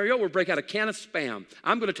case scenario, we'll break out a can of Spam.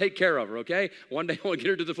 I'm going to take care of her, okay? One day I want to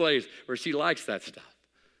get her to the place where she likes that stuff.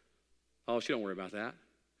 Oh, she don't worry about that.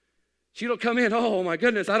 She don't come in, oh my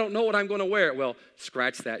goodness, I don't know what I'm going to wear. Well,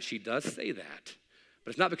 scratch that. She does say that.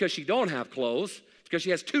 But it's not because she don't have clothes. It's because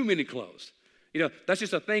she has too many clothes. You know, that's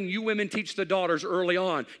just a thing you women teach the daughters early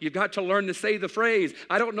on. You've got to learn to say the phrase,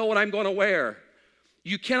 I don't know what I'm going to wear.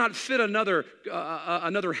 You cannot fit another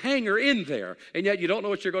hanger in there, and yet you don't know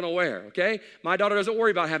what you're going to wear, okay? My daughter doesn't worry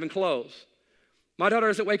about having clothes. My daughter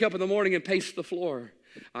doesn't wake up in the morning and pace the floor.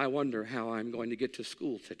 I wonder how I'm going to get to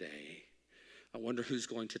school today. I wonder who's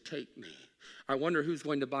going to take me. I wonder who's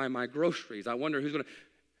going to buy my groceries. I wonder who's going to...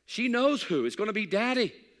 She knows who. It's going to be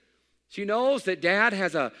Daddy. She knows that Dad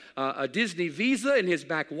has a Disney Visa in his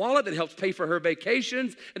back wallet that helps pay for her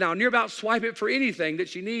vacations, and I'll near about swipe it for anything that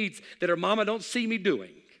she needs that her mama don't see me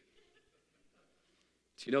doing.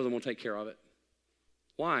 She knows I'm going to take care of it.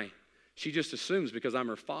 Why? She just assumes because I'm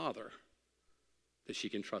her father that she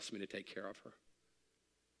can trust me to take care of her.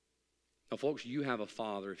 Now, folks, you have a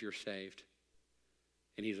father if you're saved,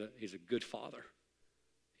 and he's a good father.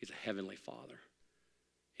 He's a heavenly father,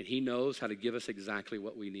 and he knows how to give us exactly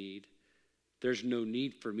what we need. There's no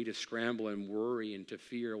need for me to scramble and worry and to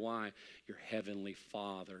fear. Why? Your heavenly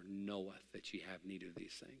Father knoweth that ye have need of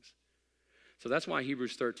these things. So that's why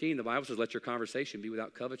Hebrews 13, the Bible says, let your conversation be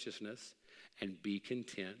without covetousness and be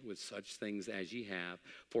content with such things as ye have.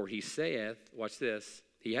 For he saith, watch this,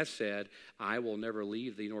 he has said, I will never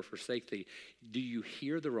leave thee nor forsake thee. Do you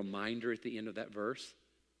hear the reminder at the end of that verse?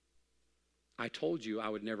 I told you I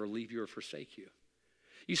would never leave you or forsake you.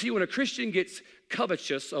 You see, when a Christian gets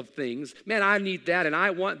covetous of things, man, I need that and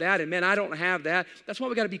I want that and man, I don't have that. That's why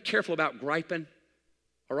we got to be careful about griping,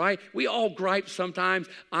 all right? We all gripe sometimes.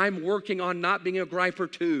 I'm working on not being a griper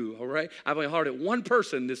too, all right? I've only hollered at one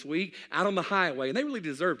person this week out on the highway, and they really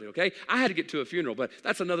deserved it, okay? I had to get to a funeral, but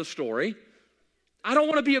that's another story. I don't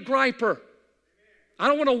want to be a griper. I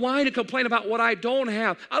don't want to whine and complain about what I don't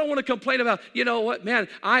have. I don't want to complain about, you know what, man,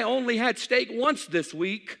 I only had steak once this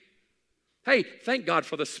week. Hey, thank God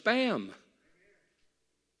for the Spam.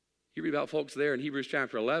 You read about folks there in Hebrews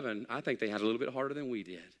chapter 11, I think they had a little bit harder than we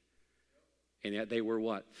did. And yet they were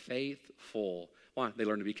what? Faithful. Why? They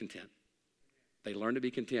learned to be content. They learned to be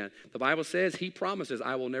content. The Bible says, he promises,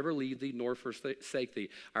 I will never leave thee nor forsake thee.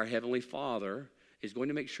 Our Heavenly Father is going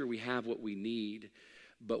to make sure we have what we need.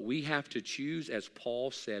 But we have to choose, as Paul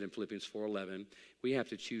said in Philippians 4:11, we have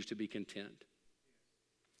to choose to be content.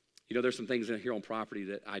 You know, there's some things in here on property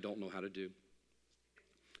that I don't know how to do.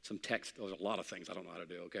 There's a lot of things I don't know how to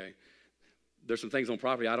do, okay? There's some things on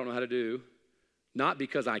property I don't know how to do, not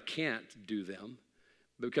because I can't do them,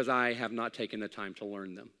 but because I have not taken the time to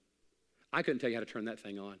learn them. I couldn't tell you how to turn that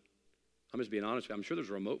thing on. I'm just being honest with you. I'm sure there's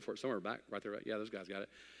a remote for it somewhere right there. Yeah, those guys got it.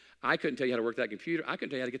 I couldn't tell you how to work that computer. I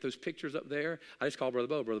couldn't tell you how to get those pictures up there. I just called Brother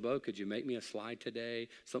Bo. Brother Bo, could you make me a slide today?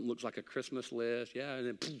 Something looks like a Christmas list. Yeah, and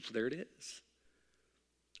then poof, there it is.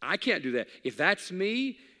 I can't do that. If that's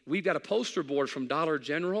me, we've got a poster board from Dollar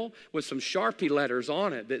General with some Sharpie letters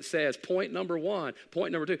on it that says point number 1,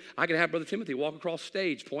 point number 2. I can have Brother Timothy walk across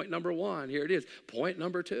stage. Point number 1, here it is. Point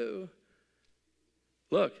number 2.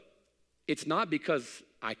 Look, it's not because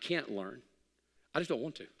I can't learn. I just don't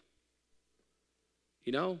want to.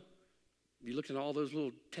 You know, you look at all those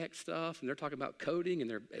little tech stuff and they're talking about coding and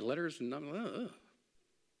their letters and I'm like,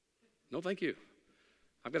 no, thank you.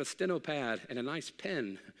 I've got a steno pad and a nice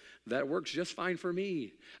pen that works just fine for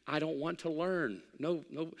me. I don't want to learn. No.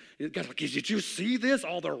 God's like, did you see this?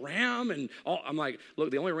 All the RAM and all. I'm like,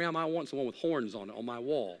 look, the only RAM I want is the one with horns on it on my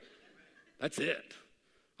wall. That's it.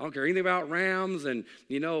 I don't care anything about RAMs and,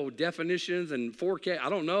 you know, definitions and 4K. I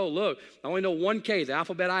don't know. Look, I only know 1K. The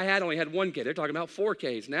alphabet I had only had 1K. They're talking about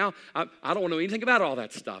 4Ks. Now, I don't want to know anything about all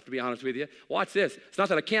that stuff, to be honest with you. Watch this. It's not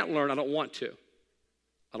that I can't learn. I don't want to.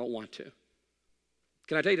 I don't want to.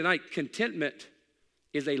 Can I tell you tonight, contentment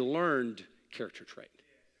is a learned character trait.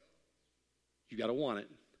 You got to want it.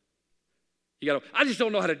 You got to, I just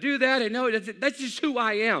don't know how to do that. And no, that's just who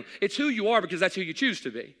I am. It's who you are because that's who you choose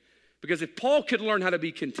to be. Because if Paul could learn how to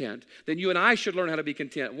be content, then you and I should learn how to be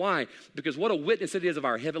content. Why? Because what a witness it is of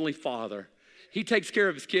our Heavenly Father. He takes care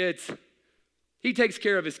of his kids. He takes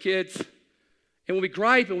care of his kids. And when we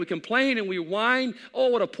gripe and we complain and we whine, oh,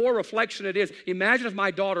 what a poor reflection it is. Imagine if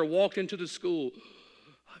my daughter walked into the school.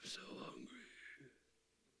 I'm so hungry.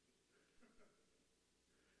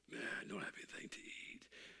 Man, I don't have anything to eat.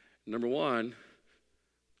 Number one,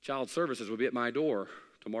 child services will be at my door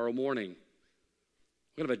tomorrow morning.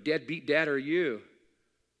 What kind of a deadbeat dad are you?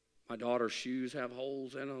 My daughter's shoes have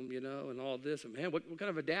holes in them, and all this. And man, what kind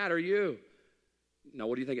of a dad are you? Now,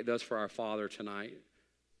 what do you think it does for our Father tonight?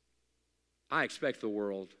 I expect the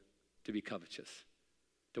world to be covetous,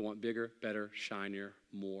 to want bigger, better, shinier,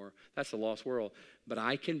 more. That's the lost world. But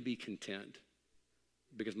I can be content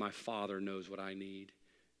because my Father knows what I need.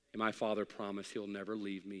 And my Father promised he'll never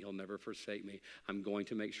leave me. He'll never forsake me. I'm going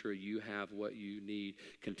to make sure you have what you need.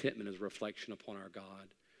 Contentment is a reflection upon our God.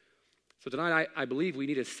 So tonight, I believe we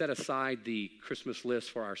need to set aside the Christmas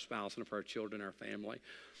list for our spouse and for our children, our family.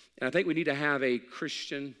 And I think we need to have a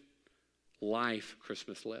Christian life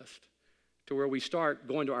Christmas list to where we start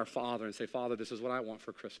going to our Father and say, Father, this is what I want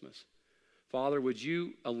for Christmas. Father, would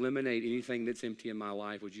you eliminate anything that's empty in my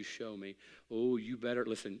life? Would you show me? Oh, you better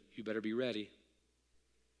be ready.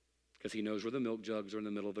 Because he knows where the milk jugs are in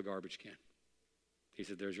the middle of the garbage can. He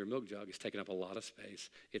said, there's your milk jug. It's taking up a lot of space.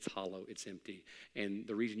 It's hollow. It's empty. And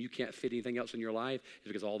the reason you can't fit anything else in your life is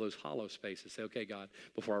because all those hollow spaces. Say, okay, God,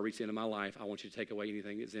 before I reach the end of my life, I want you to take away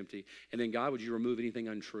anything that's empty. And then, God, would you remove anything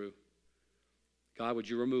untrue? God, would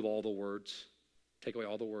you remove all the words? Take away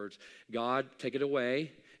all the words. God, take it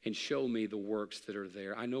away and show me the works that are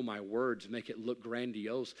there. I know my words make it look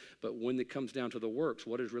grandiose, but when it comes down to the works,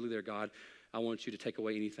 what is really there, God? I want you to take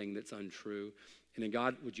away anything that's untrue. And then,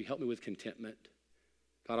 God, would you help me with contentment?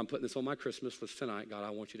 God, I'm putting this on my Christmas list tonight. God, I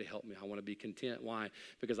want you to help me. I want to be content. Why?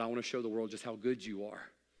 Because I want to show the world just how good you are.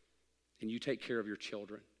 And you take care of your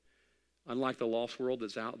children. Unlike the lost world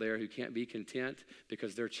that's out there who can't be content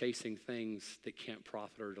because they're chasing things that can't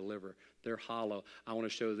profit or deliver. They're hollow. I want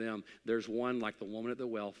to show them. There's one like the woman at the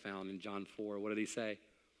well found in John 4. What did he say?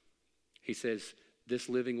 He says, this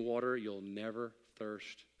living water, you'll never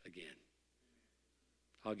thirst again.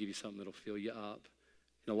 I'll give you something that'll fill you up.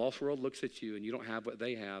 And the lost world looks at you and you don't have what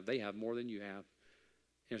they have. They have more than you have.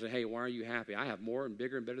 And they say, hey, why are you happy? I have more and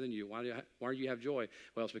bigger and better than you. Why do you have joy?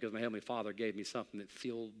 Well, it's because my Heavenly Father gave me something that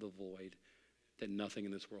filled the void that nothing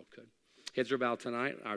in this world could. Heads are bowed tonight.